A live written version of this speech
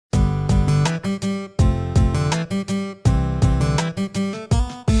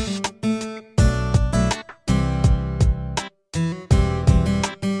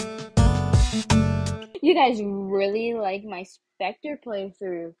guys really like my Spectre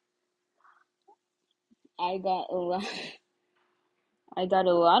playthrough. I got a lot. I got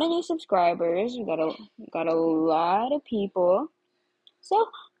a lot of new subscribers. We got a lot of people. So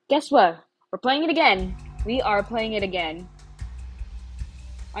guess what? We're playing it again. We are playing it again.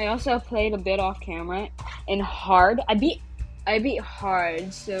 I also played a bit off camera in hard. I beat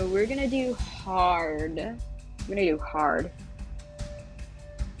hard, so we're gonna do hard.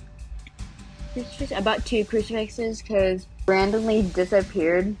 It's just about 2 crucifixes because randomly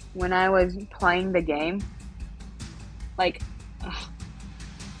disappeared when I was playing the game. Like,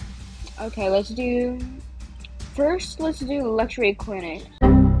 okay, let's do luxury clinic.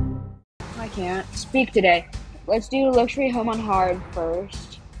 I can't speak today. Let's do luxury home on hard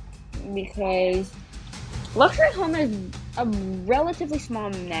first because luxury home is a relatively small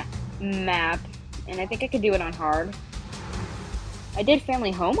map, and I think I could do it on hard. I did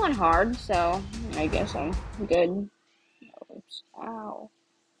family home on hard, so I guess I'm good. Oops. Ow.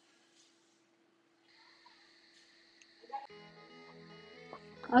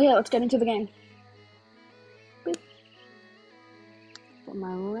 Oh yeah, let's get into the game. Boop. Put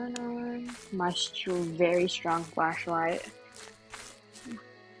my run on. My very strong flashlight.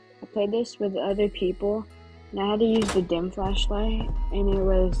 I played this with other people, and I had to use the dim flashlight, and it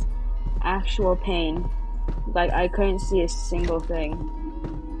was actual pain. Like, I couldn't see a single thing.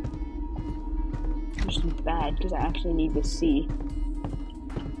 Which is bad, because I actually need to see.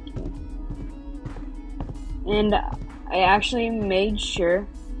 And I actually made sure.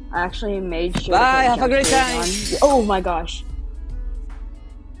 Bye, have a great time! Oh my gosh.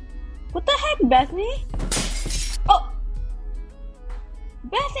 What the heck, Bethany? Oh!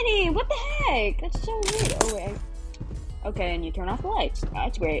 Bethany, what the heck? That's so weird. Oh, wait. Okay, and you turn off the lights.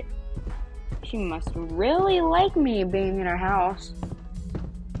 That's great. She must really like me being in her house.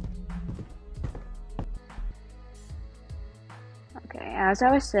 Okay, as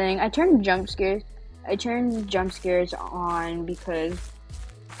I was saying, I turned jump scares on because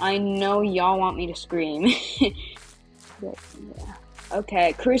I know y'all want me to scream. But, yeah.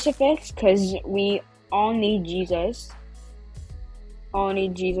 Okay, crucifix, because we all need Jesus. All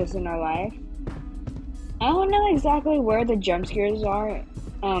need Jesus in our life. I don't know exactly where the jump scares are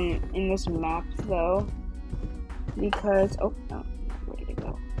in this map though, because where did it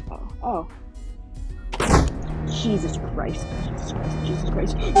go? Oh, Jesus Christ!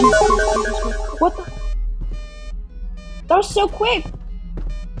 What the? That was so quick.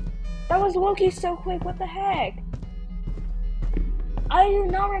 That was low-key so quick. What the heck? I do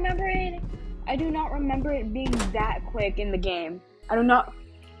not remember it being that quick in the game. I do not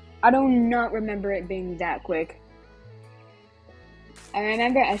remember it being that quick. I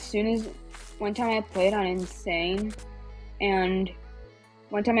remember one time I played on Insane, and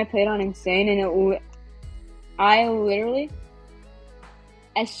I literally,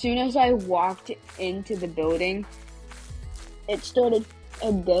 as soon as I walked into the building, a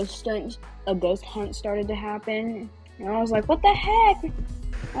ghost hunt started to happen, and I was like, what the heck?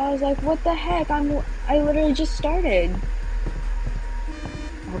 I literally just started.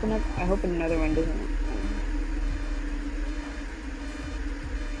 I hope another one doesn't.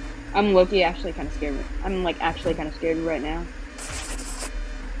 I'm low-key actually kind of scared. I'm like actually kind of scared right now.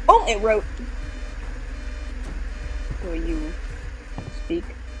 Oh, it wrote. Will you speak?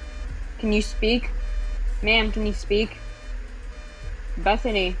 Can you speak? Ma'am, can you speak?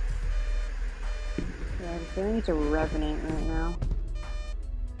 Bethany. Yeah, I'm feeling it's a revenant right now.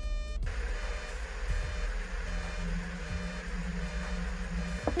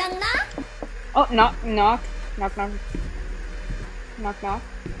 Knock knock. Oh, knock. My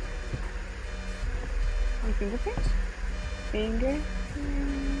fingerprints?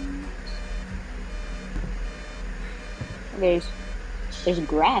 There's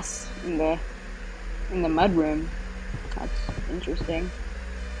grass in the mud room. That's interesting.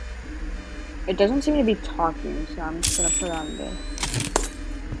 It doesn't seem to be talking, so I'm just gonna put on the.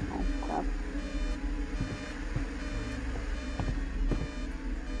 Oh crap.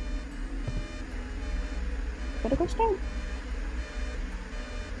 Better go start.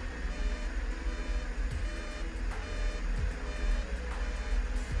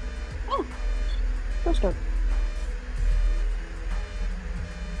 Oh, go start.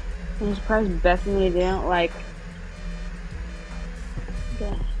 I'm surprised Bethany didn't like.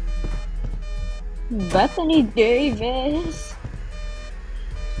 Yeah. Bethany Davis.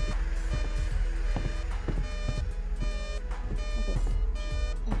 Okay,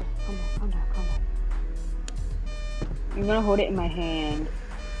 calm down. I'm gonna hold it in my hand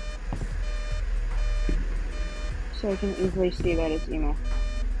so I can easily see that it's email.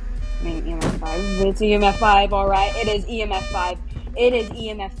 I mean, EMF 5. It's EMF 5, alright. It is EMF 5. It is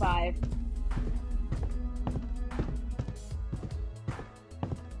EMF 5.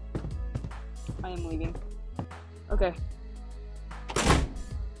 I am leaving. Okay.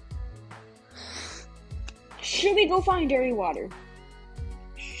 Should we go find dirty water?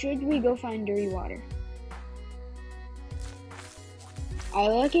 Should we go find dirty water? I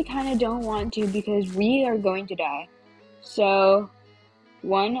lucky kind of don't want to because we are going to die. So,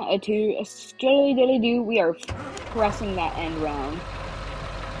 1, a 2, a skilly dilly do. We are pressing that end round.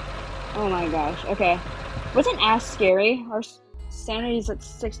 Oh my gosh. Okay. Wasn't as scary. Our sanity is at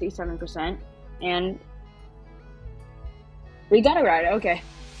 67%. And we got it right. Okay.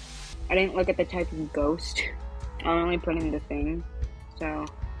 I didn't look at the type of ghost. I'm only putting the thing. So,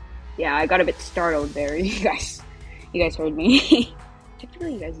 yeah, I got a bit startled there. You guys heard me.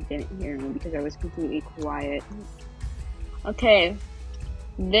 Technically, you guys didn't hear me because I was completely quiet. Okay.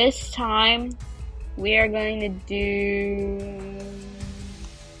 This time, we are going to do...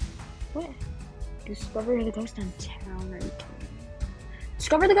 What? Discover the ghost on town.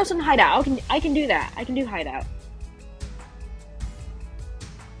 Discover the ghost on hideout. I can do that. I can do hideout.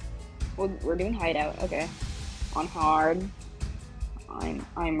 We're doing hideout. Okay. On hard.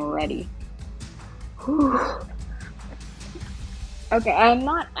 I'm ready. Whew. Okay, I'm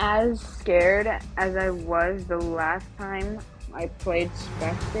not as scared as I was the last time I played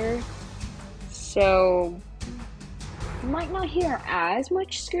Specter, so you might not hear as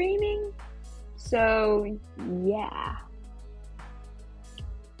much screaming. So yeah.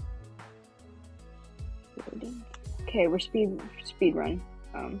 Okay, we're speed run.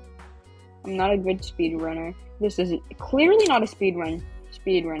 I'm not a good speed runner. This is clearly not a speed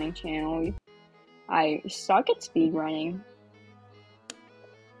running channel. I suck at speed running.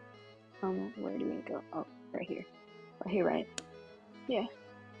 Where do we go? Oh, right here. Right here, right? Yeah.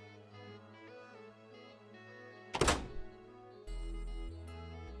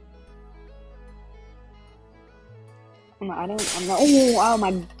 I'm not, oh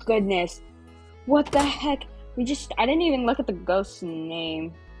my goodness. What the heck? I didn't even look at the ghost's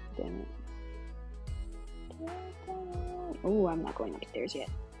name. Damn it. Oh, I'm not going upstairs yet.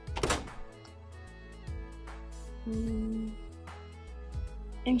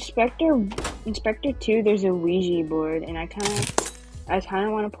 Inspector 2, there's a Ouija board, and I kind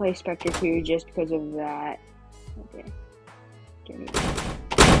of want to play Spectre 2 just because of that. Okay.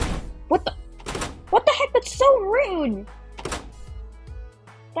 What the heck? That's so rude!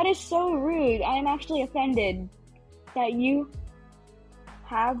 That is so rude. I am actually offended that you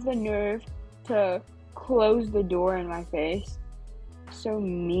have the nerve to close the door in my face. So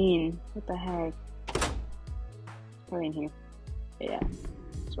mean. What the heck? Probably in here. Yeah.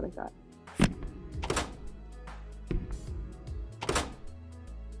 That's what I thought.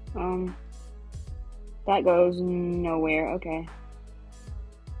 That goes nowhere. Okay.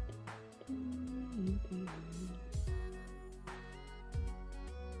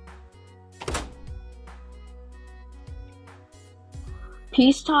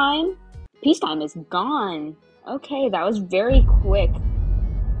 Peacetime? Peacetime is gone. Okay, that was very quick.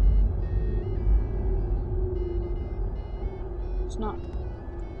 It's not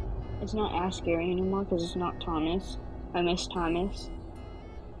as scary anymore because it's not Thomas. I miss Thomas.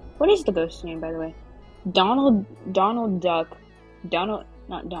 What is the ghost's name, by the way? Donald Duck.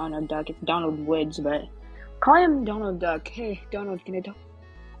 Not Donald Duck, it's Donald Woods, but call him Donald Duck. Hey, Donald,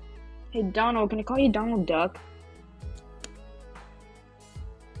 Hey, Donald, can I call you Donald Duck?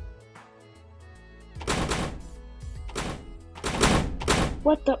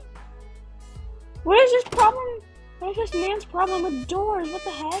 What is this problem? What is this man's problem with doors? What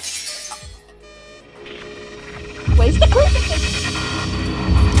the heck? Where's the crucifix?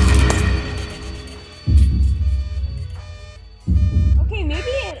 Okay,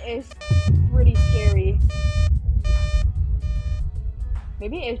 maybe it is pretty scary.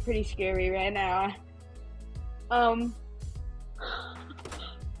 Maybe it is pretty scary right now.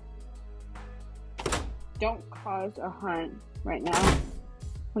 Don't cause a hunt right now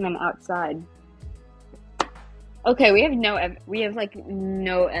when I'm outside. Okay, we have no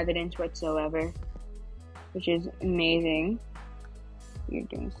evidence whatsoever, which is amazing. You're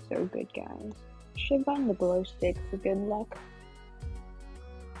doing so good, guys. Should find the glow stick for good luck.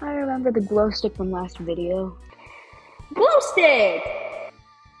 I remember the glow stick from last video. Glow stick!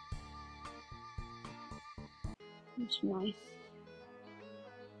 That's nice.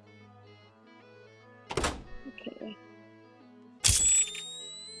 Okay.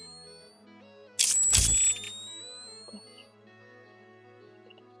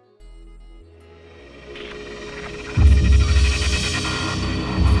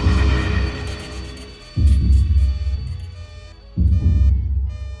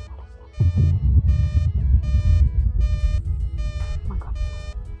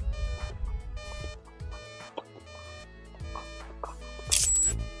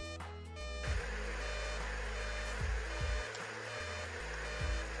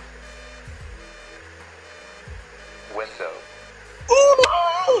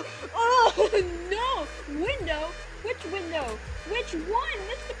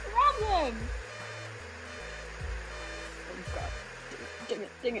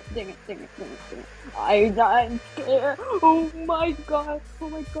 Dang it, dang it, dang it, dang it, dang it. I'm scared. Oh my god. Oh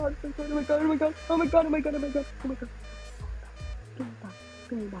my god. Oh my god. Oh my god. Oh my god. Oh my god. Oh my god. Oh my god. Give me back.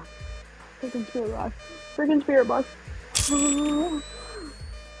 Give me back. Freaking spirit box. Freaking spirit box.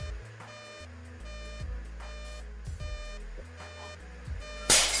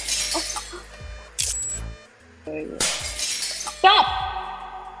 Stop!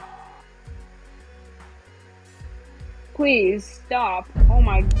 Please stop. Oh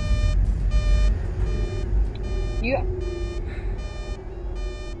my. You. Oh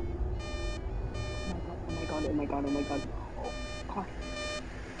my god. Oh my god. Oh my god. Oh god.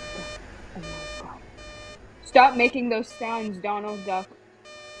 Oh my god. Stop making those sounds, Donald Duck.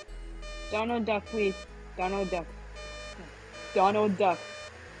 Donald Duck, please. Donald Duck. Donald Duck.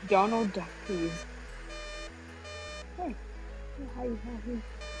 Donald Duck, please. Hey. Hi.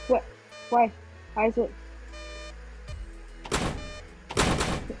 What? Why? Why is it?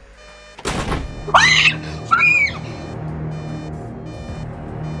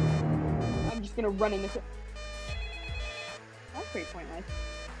 I'm just gonna run in this. That's pretty pointless.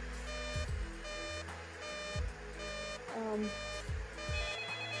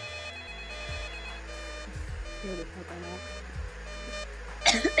 Here this heck I know.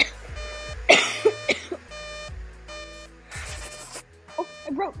 Oh, I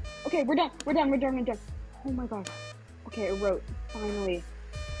wrote. Okay, we're done. We're done. Oh my god. Okay, I wrote. Finally.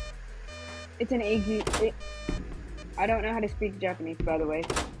 It's an AG. I don't know how to speak Japanese, by the way.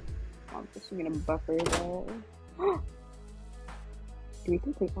 I'm just gonna buffer that. Do we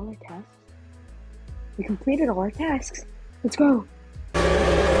complete all our tasks? We completed all our tasks. Let's go.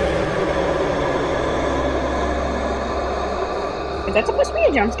 Is that supposed to be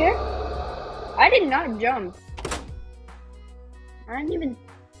a jump scare? I did not jump. I didn't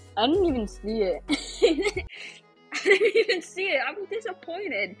even see it. I didn't even see it. I'm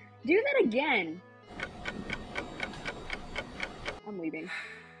disappointed. Do that again. I'm leaving.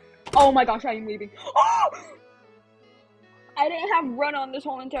 Oh my gosh, I am leaving. Oh! I didn't have run on this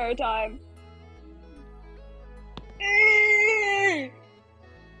whole entire time.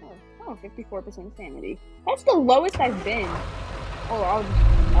 Oh, 54% sanity. That's the lowest I've been. Oh,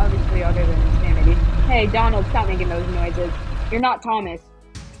 obviously other than insanity. Hey, Donald, stop making those noises. You're not Thomas.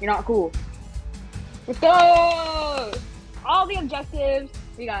 You're not cool. Let's go! All the objectives.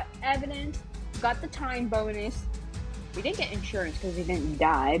 We got evidence. Got the time bonus. We didn't get insurance because we didn't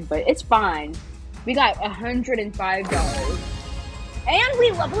die, but it's fine. We got $105. And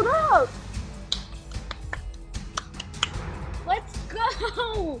we leveled up! Let's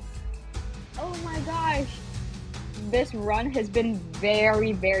go! Oh my gosh. This run has been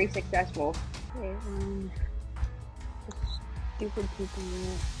very, very successful. Okay, the stupid people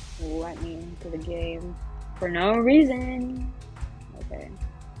let me into the game for no reason. Okay.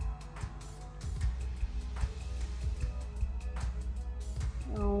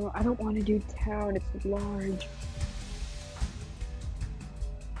 Oh, I don't want to do town, it's large.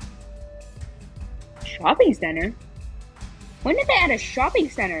 Shopping center? When did they add a shopping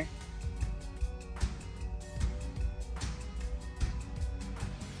center?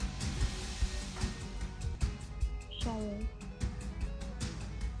 Chalet.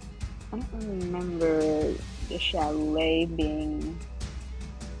 I don't remember the chalet being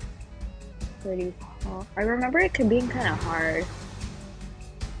pretty hard. I remember it being kind of hard.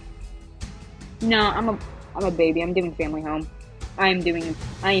 No, I'm a baby. I'm doing family home. I am doing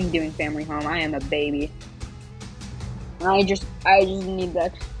family home. I am a baby. I just need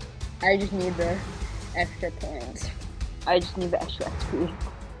the extra points. I just need the extra XP.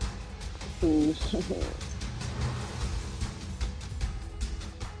 Please.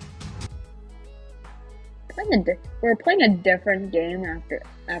 We're playing a different game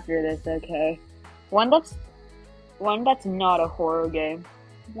after this, okay? One that's not a horror game.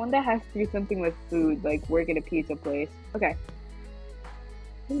 One that has to do something with food, like work at a pizza place. Okay.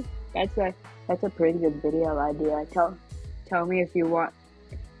 That's a pretty good video idea. Tell me if you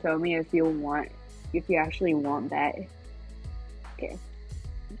actually want that. Okay.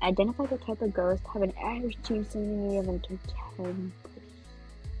 Identify the type of ghost. Have an average team sanity of until 10.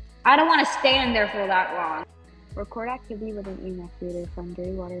 I don't want to stand there for that long. Record activity with an EMF reader from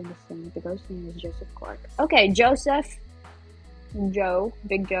dirty water in the sink. The ghost name is Joseph Clark. Okay, Joseph. Joe.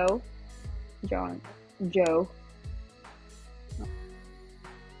 Big Joe. John. Joe.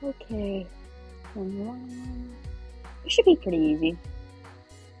 Okay. It should be pretty easy.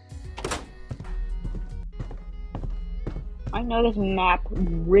 I know this map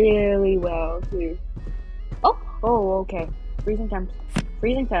really well, too. Oh, okay. Freezing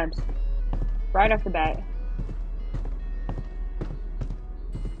temps. Right off the bat.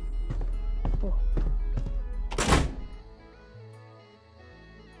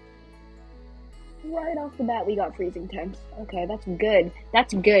 right off the bat we got freezing temps. Okay, that's good.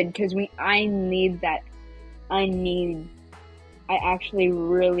 That's good because I need that. I actually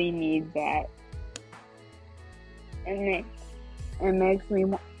really need that. It makes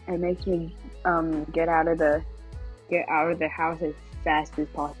me get out of the house as fast as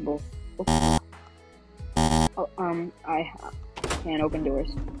possible. Oh, I can't open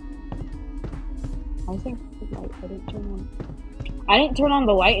doors. I think the light. I didn't turn on. I didn't turn on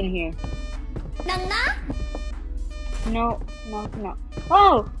the light in here. No.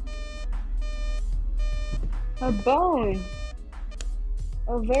 Oh! A bone.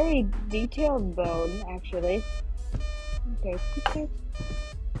 A very detailed bone, actually. Okay.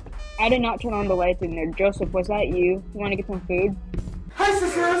 I did not turn on the lights in there. Joseph, was that you? You want to get some food? Hi,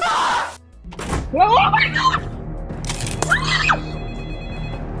 sisters! Oh my god!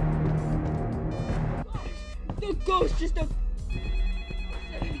 The ghost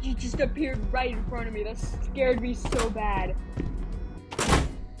just appeared right in front of me. That scared me so bad.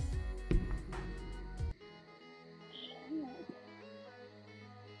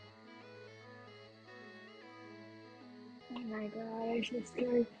 Oh my god, I'm so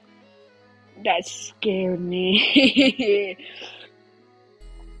scared. That scared me.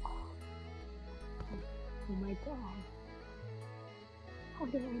 Oh my god. How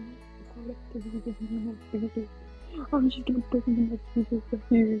did I miss the I'm just gonna put in the next video right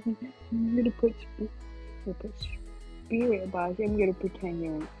here. I'm gonna put spirit box. I'm gonna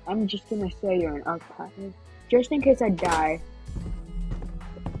pretend I'm just gonna say you're an archive. Just in case I die.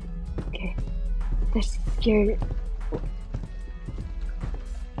 Okay. That's scary.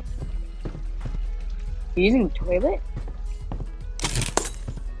 You using the toilet?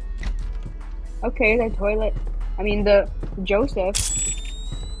 Okay, the toilet. I mean, the Joseph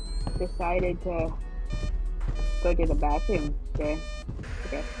decided to go to the bathroom. Okay.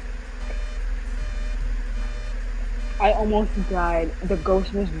 I almost died. The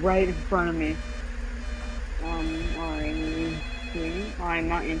ghost was right in front of me. I'm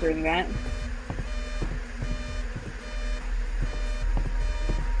not entering that.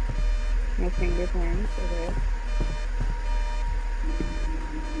 No fingerprints. Okay.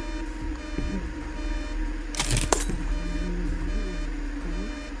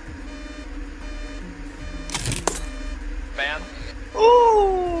 Man.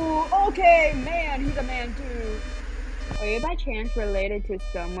 Ooh, okay, man, he's a man too. Are you by chance related to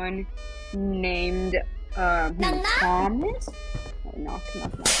someone named Thomas? Oh, knock.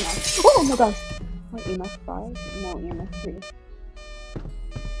 Oh my gosh. What, EMF 5? No, EMF 3.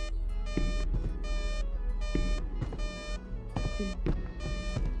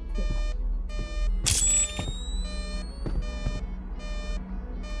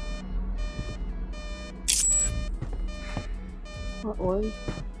 Or orbs?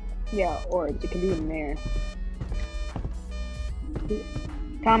 Yeah, orbs. It could be in there.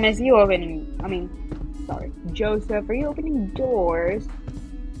 Thomas, you opening? Sorry, Joseph, are you opening doors?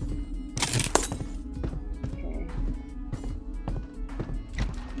 Okay.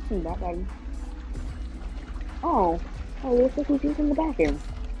 What's in that bag? Oh, looks like he's using the bathroom.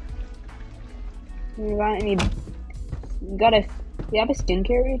 You got any? You have a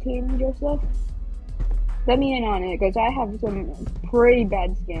skincare routine, Joseph? Let me in on it, because I have some pretty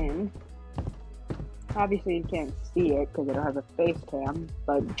bad skin. Obviously, you can't see it, because I don't have a face cam,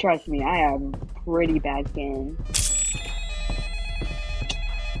 but trust me, I have pretty bad skin.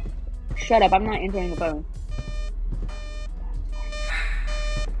 Shut up, I'm not entering the phone.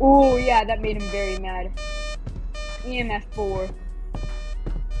 Oh, yeah, that made him very mad. EMF 4.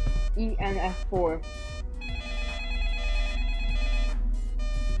 EMF 4.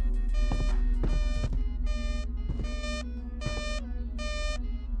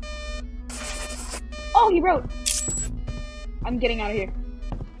 Oh, he wrote. I'm getting out of here.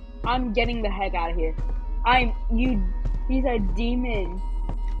 I'm getting the heck out of here. He's a demon.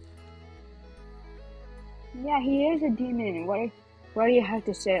 Yeah, he is a demon. What do you have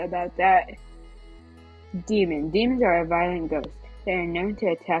to say about that? Demons are a violent ghost. They are known to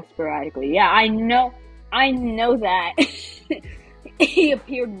attack sporadically. Yeah, I know that.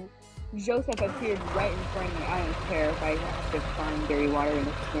 Joseph appeared right in front of me. I don't care if I have to find dirty water in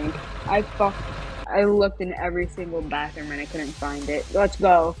the sink. I looked in every single bathroom and I couldn't find it. Let's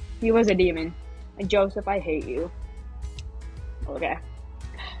go. He was a demon. And Joseph, I hate you. Okay.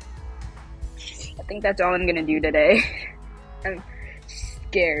 I think that's all I'm gonna do today. I'm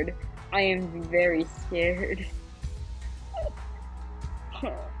scared. I am very scared.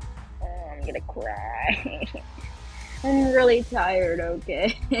 Oh, I'm gonna cry. I'm really tired,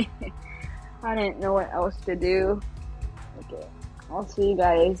 okay? I didn't know what else to do. Okay. I'll see you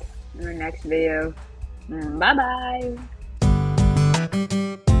guys in the next video. Bye bye.